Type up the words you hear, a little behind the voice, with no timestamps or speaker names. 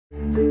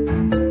Welcome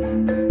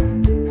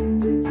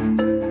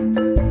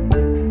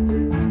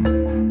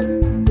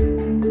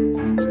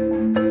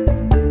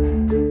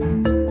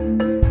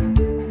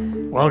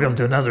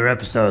to another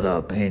episode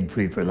of Pain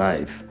Free for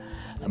Life.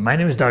 My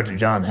name is Dr.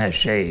 John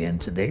Hache,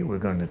 and today we're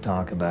going to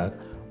talk about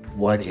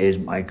what is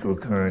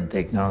microcurrent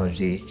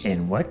technology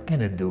and what can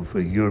it do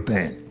for your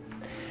pain.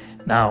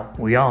 Now,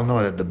 we all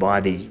know that the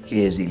body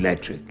is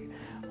electric.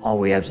 All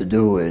we have to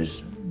do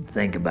is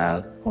think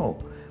about, oh,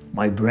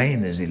 my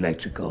brain is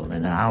electrical,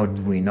 and how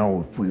do we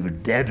know if we were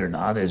dead or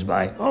not is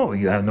by, oh,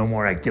 you have no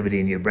more activity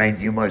in your brain,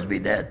 you must be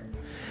dead.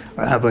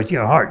 Or how about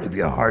your heart? If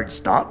your heart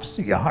stops,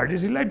 your heart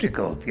is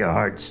electrical. If your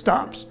heart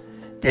stops,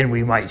 then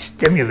we might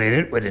stimulate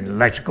it with an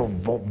electrical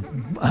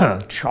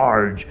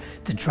charge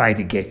to try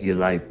to get your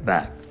life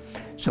back.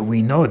 So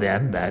we know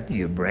then that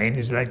your brain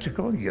is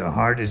electrical, your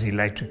heart is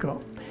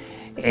electrical,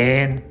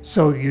 and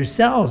so your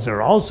cells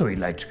are also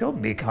electrical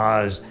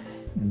because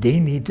they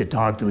need to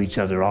talk to each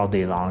other all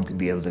day long to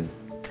be able to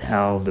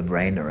tell the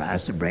brain or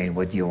ask the brain,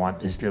 what do you want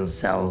this little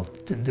cell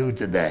to do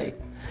today?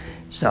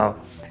 So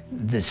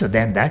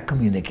then that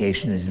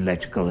communication is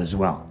electrical as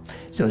well.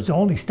 So it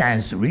only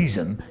stands to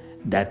reason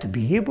that to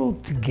be able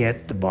to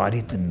get the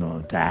body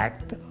to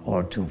act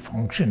or to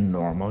function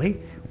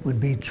normally would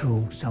be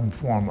through some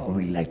form of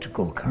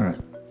electrical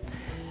current.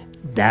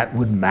 That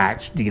would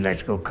match the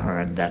electrical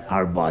current that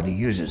our body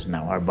uses.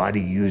 Now, our body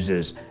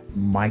uses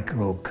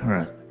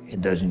microcurrent. It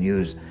doesn't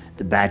use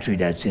the battery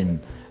that's in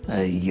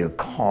your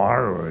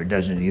car, or it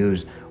doesn't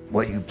use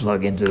what you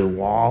plug into the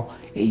wall.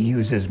 It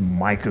uses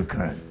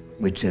microcurrent,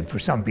 which for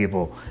some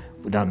people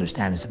would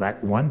understand is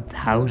about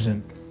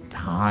 1,000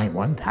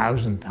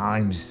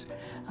 times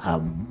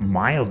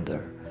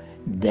milder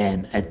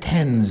than a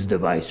TENS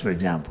device, for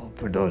example,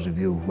 for those of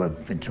you who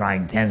have been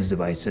trying TENS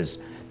devices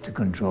to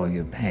control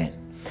your pain.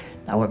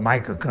 Now, what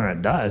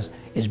microcurrent does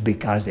is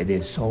because it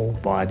is so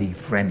body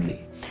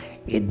friendly.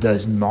 It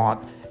does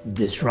not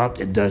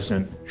disrupt, it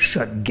doesn't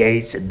shut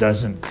gates, it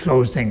doesn't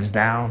close things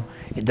down,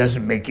 it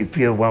doesn't make you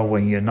feel well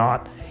when you're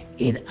not.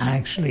 It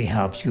actually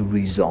helps you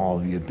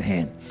resolve your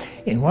pain.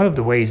 And one of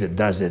the ways it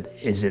does it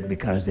is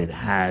because it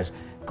has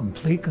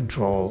complete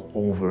control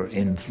over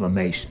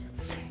inflammation.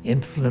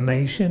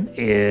 Inflammation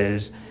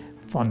is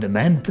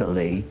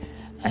fundamentally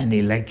an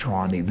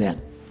electron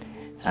event.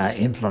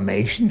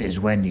 Inflammation is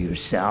when your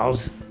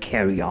cells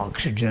carry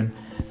oxygen.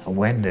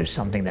 When there's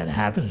something that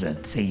happens,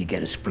 let's say you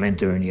get a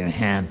splinter in your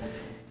hand,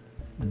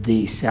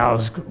 the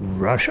cells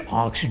rush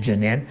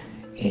oxygen in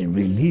and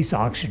release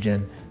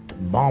oxygen to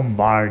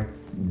bombard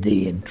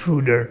the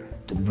intruder,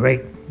 to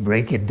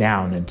break it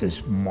down into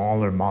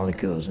smaller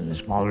molecules and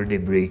smaller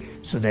debris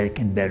so that it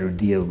can better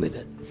deal with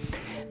it.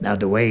 Now,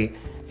 the way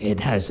it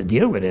has to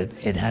deal with it,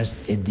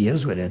 it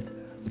deals with it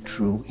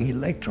through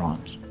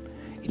electrons.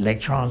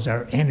 Electrons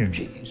are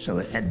energy, so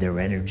they're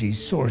energy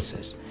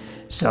sources.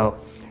 So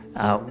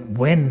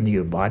when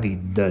your body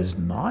does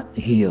not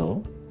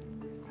heal,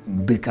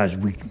 because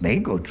we may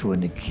go through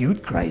an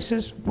acute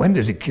crisis, when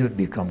does acute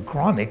become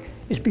chronic?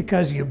 It's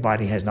because your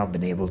body has not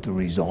been able to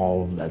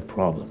resolve that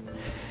problem.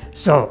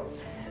 So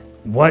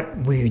what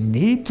we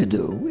need to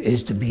do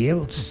is to be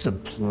able to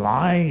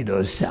supply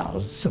those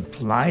cells,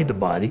 supply the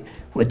body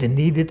with the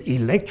needed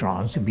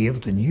electrons to be able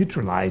to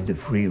neutralize the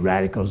free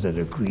radicals that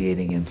are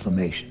creating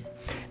inflammation.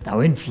 Now,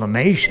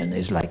 inflammation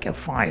is like a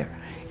fire.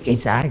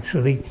 It's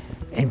actually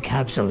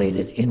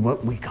encapsulated in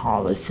what we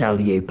call a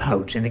cellular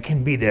pouch, and it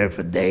can be there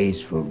for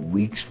days, for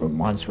weeks, for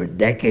months, for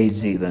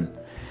decades even,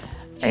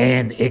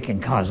 and it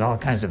can cause all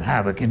kinds of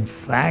havoc. In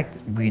fact,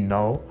 we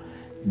know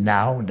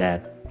now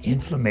that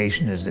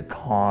inflammation is the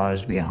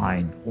cause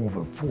behind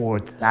over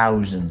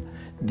 4,000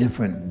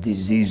 different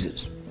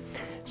diseases.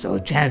 So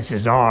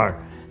chances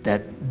are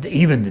that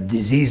even the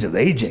disease of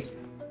aging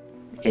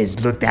is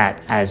looked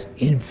at as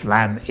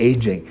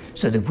aging.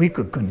 So that if we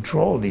could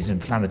control these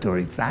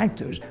inflammatory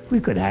factors, we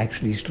could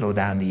actually slow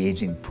down the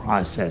aging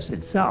process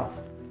itself.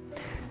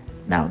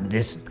 Now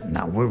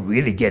we're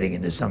really getting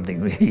into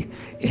something really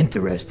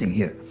interesting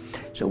here.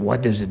 So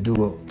what does it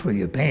do for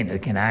your pain?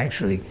 It can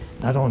actually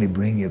not only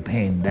bring your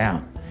pain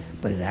down,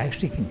 but it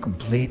actually can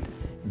complete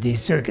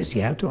these circuits.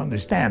 You have to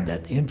understand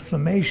that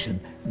inflammation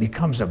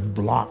becomes a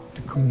block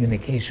to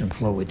communication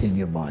flow within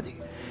your body.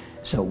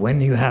 So when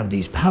you have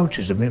these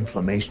pouches of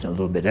inflammation a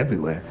little bit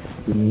everywhere,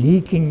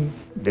 leaking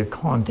the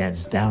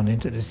contents down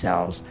into the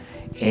cells,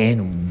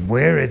 and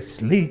where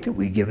it's leaked,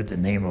 we give it the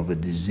name of a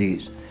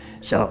disease.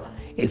 So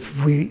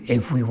if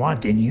we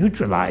want to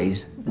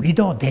neutralize, we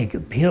don't take a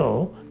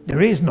pill.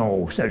 There is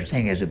no such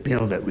thing as a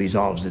pill that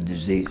resolves the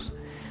disease.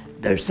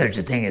 There's such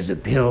a thing as a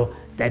pill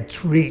that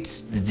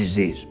treats the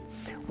disease.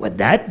 What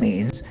that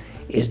means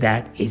is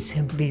that it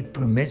simply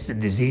permits the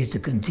disease to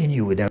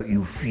continue without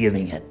you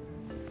feeling it,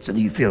 so that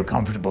you feel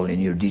comfortable in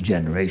your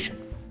degeneration.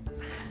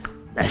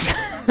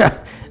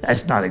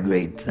 That's not a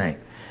great thing.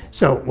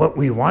 So what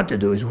we want to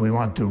do is we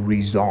want to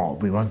resolve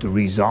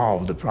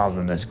the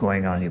problem that's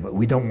going on here, but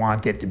we don't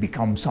want it to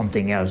become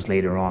something else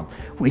later on.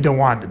 We don't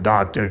want the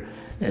doctor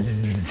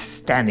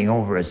standing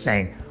over us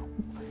saying,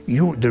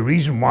 the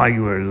reason why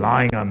you are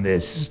lying on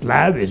this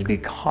slab is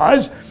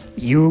because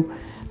you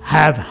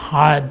have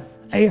had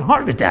a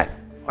heart attack,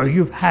 or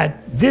you've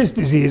had this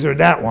disease or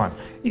that one.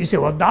 You say,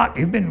 well, doc,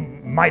 you've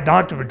been my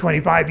doctor for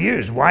 25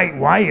 years. Why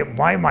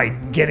am I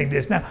getting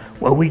this now?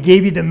 Well, we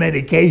gave you the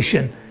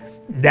medication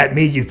that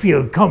made you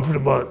feel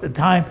comfortable at the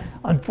time.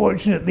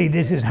 Unfortunately,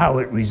 this is how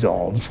it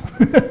resolves.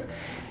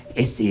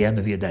 It's the end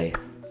of your day.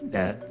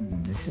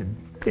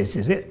 This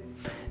is it.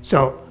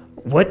 So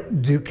what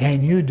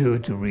can you do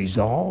to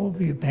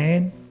resolve your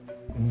pain?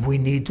 We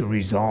need to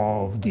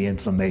resolve the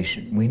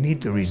inflammation. We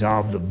need to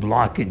resolve the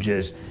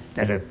blockages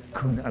that are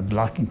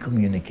blocking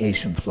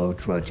communication flow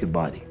throughout your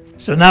body.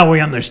 So now we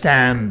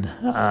understand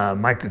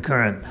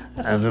microcurrent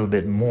a little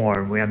bit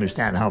more. We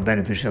understand how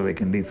beneficial it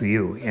can be for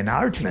you. In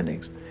our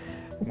clinics,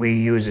 we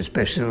use a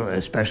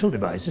special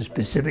device, a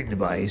specific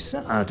device,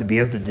 to be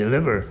able to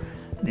deliver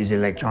these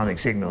electronic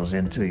signals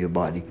into your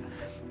body,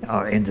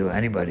 or into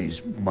anybody's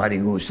body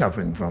who is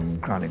suffering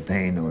from chronic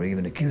pain or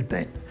even acute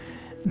pain.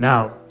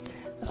 Now,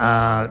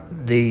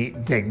 the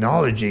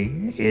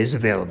technology is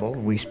available.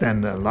 We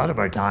spend a lot of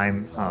our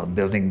time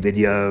building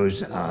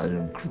videos,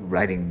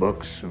 writing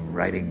books,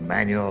 writing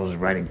manuals,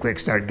 writing quick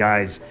start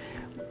guides,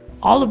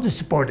 all of the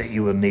support that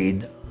you will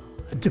need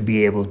to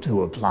be able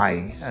to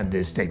apply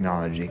this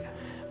technology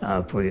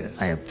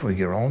for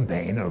your own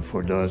pain or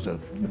for those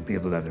of the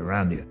people that are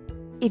around you.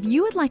 If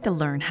you would like to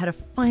learn how to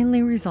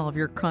finally resolve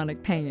your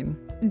chronic pain,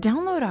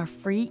 download our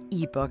free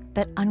ebook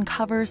that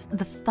uncovers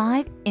the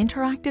 5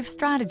 interactive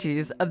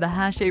strategies of the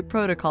Hache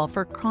protocol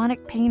for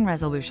chronic pain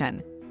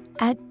resolution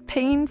at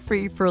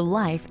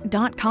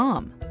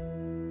painfreeforlife.com.